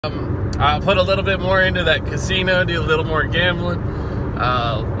I put a little bit more into that casino, do a little more gambling.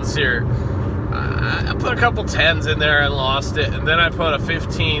 Let's see here. I put a couple 10s in there and lost it, and then I put a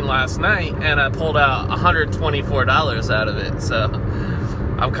 15 last night and I pulled out $124 out of it. So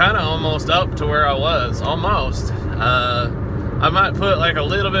I'm kind of almost up to where I was, almost. I might put like a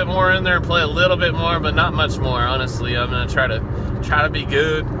little bit more in there and play a little bit more, but not much more. Honestly, I'm gonna try to be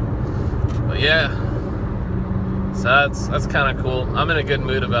good. But yeah, so that's kind of cool. I'm in a good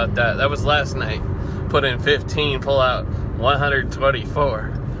mood about that. That was last night. Put in 15, pull out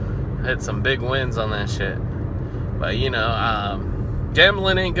 124. Had some big wins on that shit. But you know,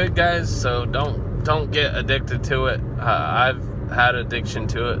 gambling ain't good, guys. So don't get addicted to it. I've had addiction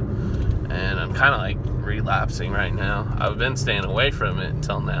to it, and I'm kind of like relapsing right now. I've been staying away from it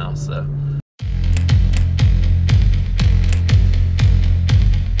until now. So.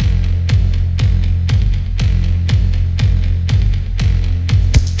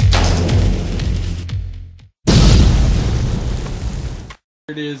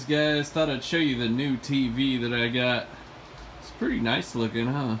 There it is, guys. Thought I'd show you the new TV that I got. It's pretty nice looking,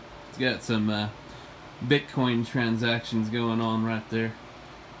 huh? It's got some Bitcoin transactions going on right there.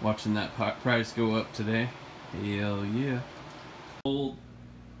 Watching that price go up today. Hell yeah.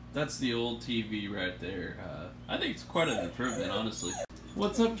 That's the old TV right there. I think it's quite an improvement, honestly.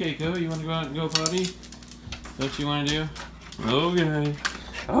 What's up, Keiko? You want to go out and go potty? Is that what you want to do? Okay.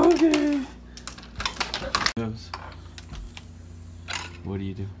 Okay. What do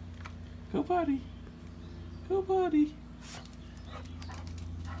you do? Go potty. Go potty.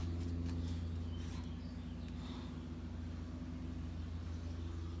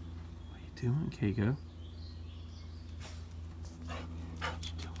 What are you doing, Keiko? What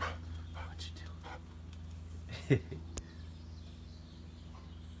you doing? What you doing?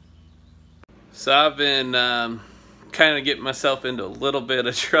 So I've been kind of getting myself into a little bit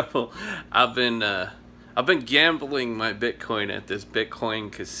of trouble. I've been gambling my Bitcoin at this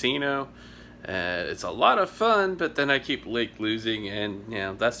Bitcoin casino. It's a lot of fun, but then I keep losing, and you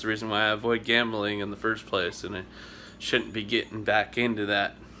know, that's the reason why I avoid gambling in the first place, and I shouldn't be getting back into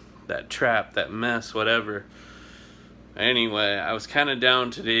that trap, that mess, whatever. Anyway, I was kind of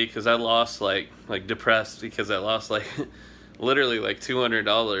down today because I lost like depressed because I lost like literally like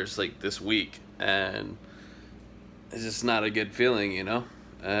 $200 like this week, and it's just not a good feeling, you know.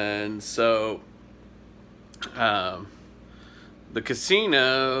 And so the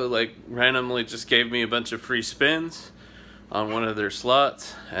casino like randomly just gave me a bunch of free spins on one of their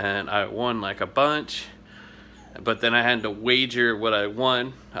slots, and I won like a bunch, but then I had to wager what I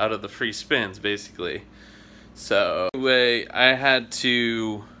won out of the free spins basically. So anyway, I had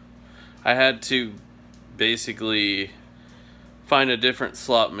to basically find a different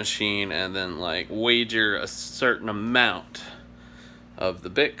slot machine and then like wager a certain amount of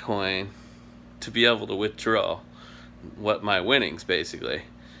the Bitcoin to be able to withdraw what my winnings basically.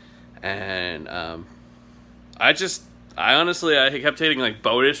 And I honestly kept hitting like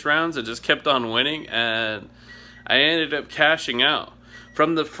bonus rounds. I just kept on winning, and I ended up cashing out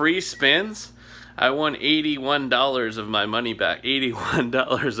from the free spins. I won $81 of my money back,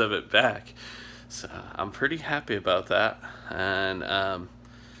 $81 of it back. So I'm pretty happy about that. And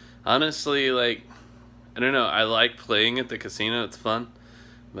honestly, like, I don't know, I like playing at the casino. It's fun.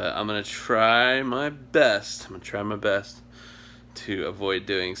 But I'm going to try my best. I'm going to try my best to avoid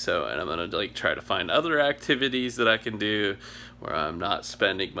doing so. And I'm going to like try to find other activities that I can do where I'm not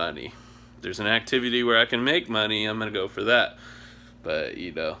spending money. If there's an activity where I can make money, I'm going to go for that. But,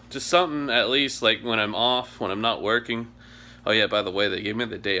 you know, just something at least like when I'm off, when I'm not working. Oh, yeah, by the way, they gave me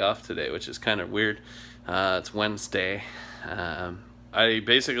the day off today, which is kind of weird. It's Wednesday. I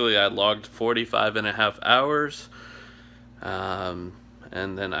logged 45.5 hours.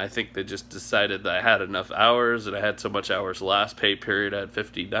 And then I think they just decided that I had enough hours, and I had so much hours last pay period. I had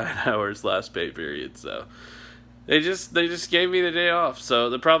 59 hours last pay period, so they just gave me the day off. So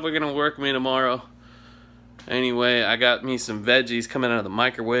they're probably gonna work me tomorrow. Anyway, I got me some veggies coming out of the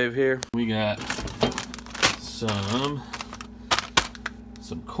microwave here. We got some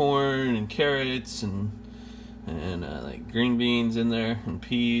corn and carrots and like green beans in there and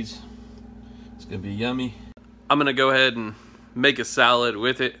peas. It's gonna be yummy. I'm gonna go ahead and make a salad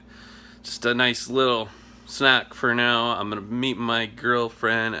with it. Just a nice little snack for now. I'm gonna meet my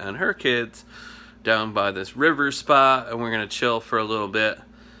girlfriend and her kids down by this river spot, and we're gonna chill for a little bit.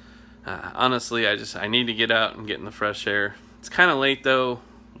 Honestly, I need to get out and get in the fresh air. It's kind of late though,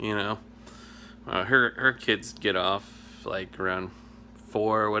 you know. Her kids get off like around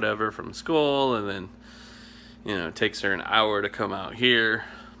 4 or whatever from school, and then, you know, it takes her an hour to come out here.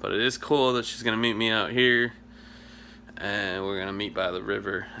 But it is cool that she's gonna meet me out here. and we're gonna meet by the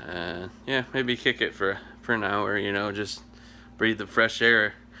river, and yeah, maybe kick it for an hour, you know, just breathe the fresh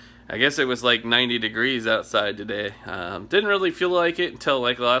air. I guess it was like 90 degrees outside today. Didn't really feel like it until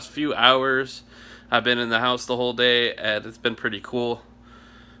like the last few hours. I've been in the house the whole day and it's been pretty cool,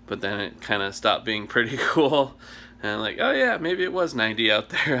 but then it kind of stopped being pretty cool, and I'm like, oh yeah, maybe it was 90 out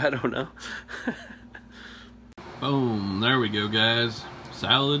there. I don't know. Boom, there we go, guys.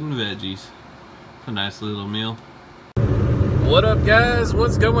 Salad and veggies. A nice little meal. What up, guys?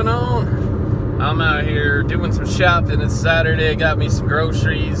 What's going on? I'm out here doing some shopping. It's Saturday. Got me some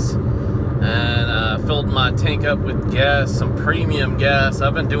groceries and filled my tank up with gas, some premium gas.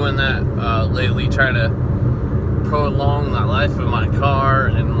 I've been doing that lately, trying to prolong the life of my car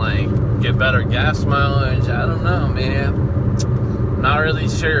and like get better gas mileage. I don't know, man. Not really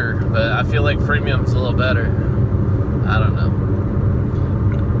sure, but I feel like premium's a little better. I don't know.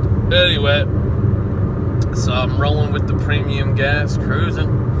 Anyway, so I'm rolling with the premium gas,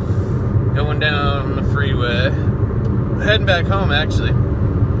 cruising. Going down the freeway, heading back home actually.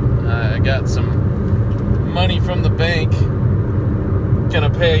 I got some money from the bank. Gonna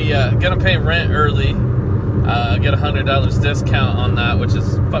pay rent early. Get $100 discount on that, which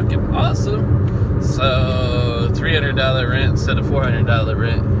is fucking awesome. So $300 rent instead of $400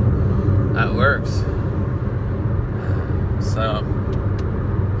 rent. That works. So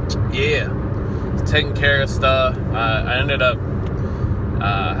yeah, taking care of stuff. I ended up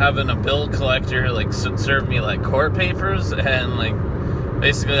having a bill collector like serve me like court papers, and like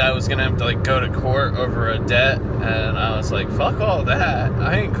basically I was gonna have to like go to court over a debt, and I was like, fuck all that,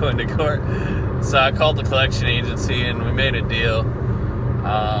 I ain't going to court. So I called the collection agency and we made a deal.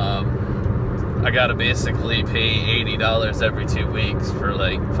 I gotta basically pay $80 every 2 weeks for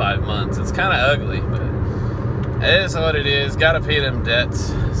like 5 months. It's kind of ugly, but it is what it is. Gotta pay them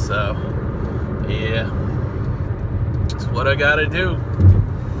debts. So yeah, it's what I gotta do,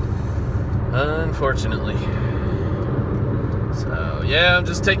 unfortunately. So yeah, I'm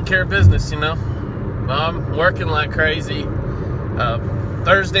just taking care of business, you know. I'm working like crazy.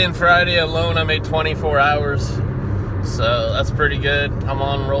 Thursday and Friday alone I made 24 hours, so that's pretty good. I'm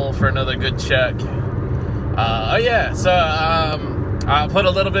on roll for another good check. Oh yeah, so I'll put a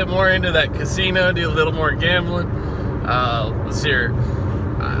little bit more into that casino, do a little more gambling. Let's see here.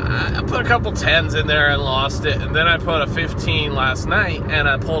 I put a couple 10s in there and lost it, and then I put a 15 last night and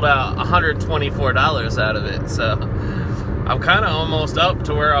I pulled out $124 out of it. So I'm kind of almost up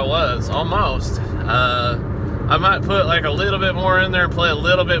to where I was, almost. I might put like a little bit more in there and play a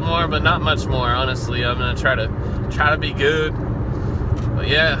little bit more, but not much more, honestly. I'm gonna try to be good. But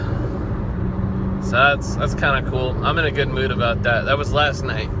yeah, so that's kind of cool. I'm in a good mood about that. That was last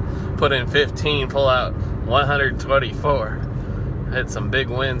night. Put in 15, pull out 124. I had some big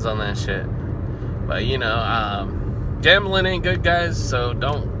wins on that shit. But you know, gambling ain't good, guys, so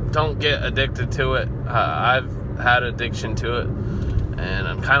don't get addicted to it. I've had addiction to it, and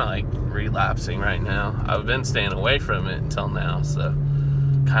I'm kind of like relapsing right now. I've been staying away from it until now, so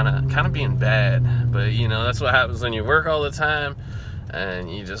kind of being bad. But you know, that's what happens when you work all the time and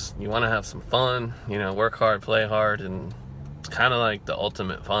you want to have some fun, you know, work hard, play hard, and it's kind of like the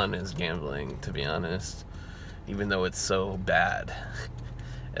ultimate fun is gambling, to be honest. Even though it's so bad,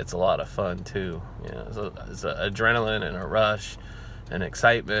 it's a lot of fun too. You know, it's an adrenaline and a rush and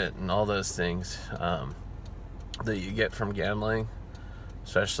excitement and all those things that you get from gambling,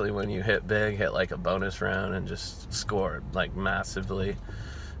 especially when you hit like a bonus round and just score like massively.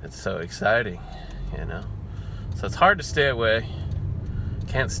 It's so exciting, you know. So it's hard to stay away.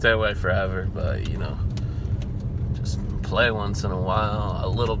 Can't stay away forever, but you know, just play once in a while, a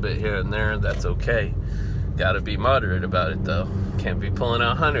little bit here and there. That's okay. Got to be moderate about it though. Can't be pulling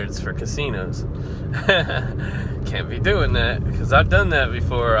out hundreds for casinos. Can't be doing that, because I've done that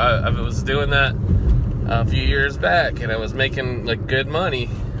before. I was doing that a few years back, and I was making like good money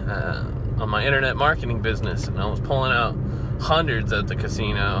on my internet marketing business, and I was pulling out hundreds at the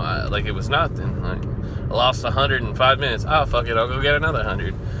casino like it was nothing. Like, I lost 100 in 5 minutes. Oh fuck it, I'll go get another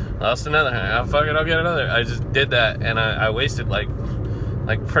 100. Lost another 100. Oh fuck it, I'll get another. I just did that, and I wasted like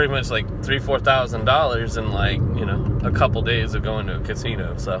pretty much like $3,000-$4,000 in like, you know, a couple days of going to a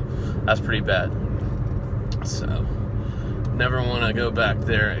casino. So that's pretty bad. So never want to go back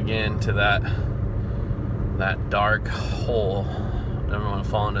there again to that dark hole. Never want to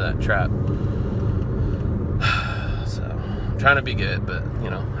fall into that trap. So I'm trying to be good, but you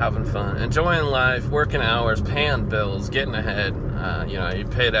know, having fun, enjoying life, working hours, paying bills, getting ahead. You know, I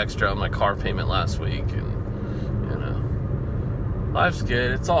paid extra on my car payment last week, and you know, life's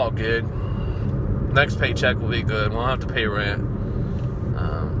good. It's all good. Next paycheck will be good. Won't have to pay rent.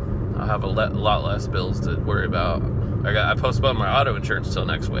 I'll have a lot less bills to worry about. I postponed my auto insurance till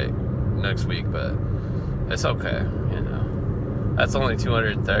next week, but it's okay, you know. That's only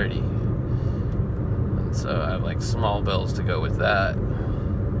 $230, and so I have like small bills to go with that,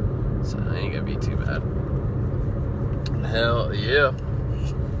 so it ain't gonna be too bad. Hell yeah.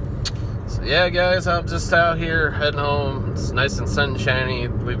 So yeah, guys, I'm just out here heading home. It's nice and sunshiny.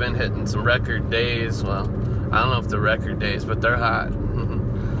 We've been hitting some record days. Well, I don't know if they're record days, but they're hot.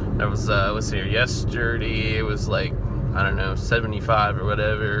 I was here yesterday. It was like, I don't know, 75 or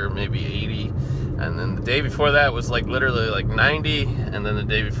whatever, or maybe 80. And then the day before that was like literally like 90. And then the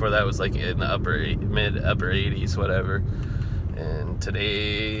day before that was like in the mid-upper 80s, whatever. And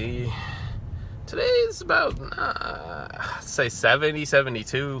today is about, say 70,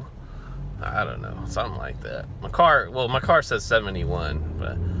 72. I don't know, something like that. My car says 71,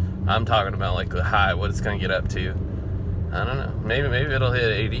 but I'm talking about like the high, what it's gonna get up to. I don't know. Maybe it'll hit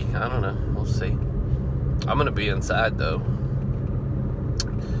 80. I don't know. We'll see. I'm gonna be inside though.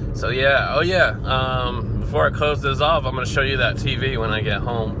 So yeah. Oh yeah. Before I close this off, I'm gonna show you that TV when I get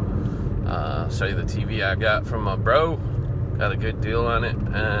home. Show you the TV I got from my bro. Got a good deal on it.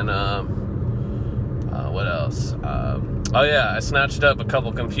 And what else? Oh yeah, I snatched up a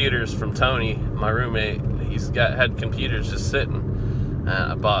couple computers from Tony, my roommate. He's had computers just sitting, and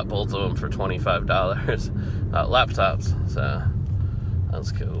I bought both of them for $25, laptops. So that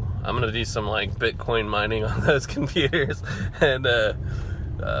was cool. I'm gonna do some like Bitcoin mining on those computers, and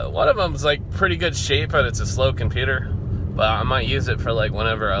one of them's like pretty good shape, but it's a slow computer. But I might use it for like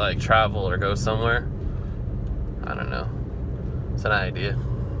whenever I like travel or go somewhere. I don't know. It's an idea.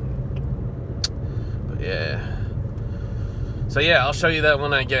 But yeah. So yeah, I'll show you that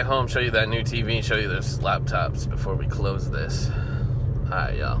when I get home, show you that new TV, show you those laptops before we close this.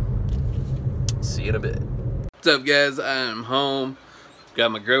 Alright, y'all. See you in a bit. What's up, guys? I am home.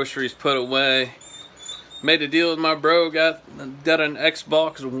 Got my groceries put away. Made a deal with my bro, got an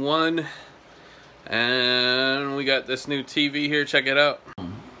Xbox One. And we got this new TV here, check it out.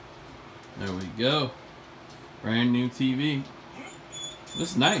 There we go. Brand new TV.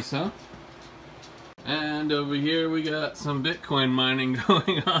 Looks nice, huh? And over here we got some Bitcoin mining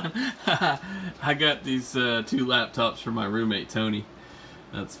going on. I got these 2 laptops for my roommate Tony.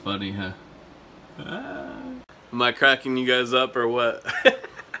 That's funny, huh? Am I cracking you guys up or what?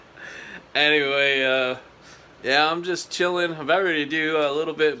 Anyway, yeah, I'm just chilling. I'm about ready to do a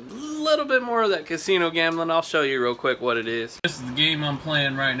little bit more of that casino gambling. I'll show you real quick what it is. This is the game I'm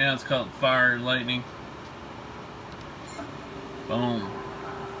playing right now. It's called Fire and Lightning. Boom.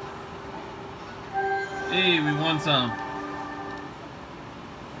 Hey, we won some.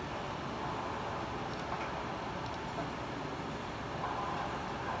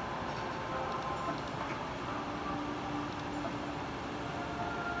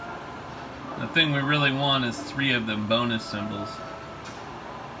 The thing we really want is 3 of them bonus symbols.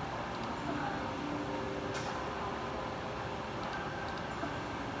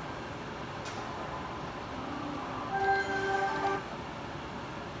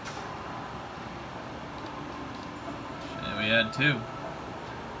 We had 2.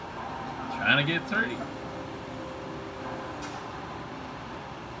 Trying to get 3.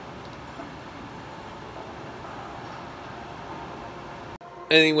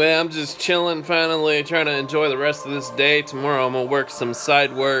 Anyway, I'm just chilling finally, trying to enjoy the rest of this day. Tomorrow I'm gonna work some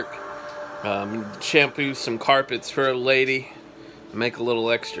side work, shampoo some carpets for a lady, make a little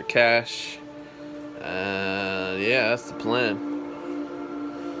extra cash. Yeah, that's the plan.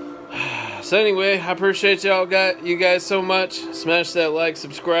 So anyway, I appreciate you guys so much. Smash that like,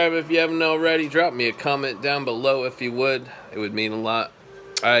 subscribe if you haven't already. Drop me a comment down below if you would. It would mean a lot.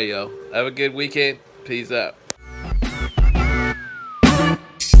 Alright, yo. Have a good weekend. Peace out.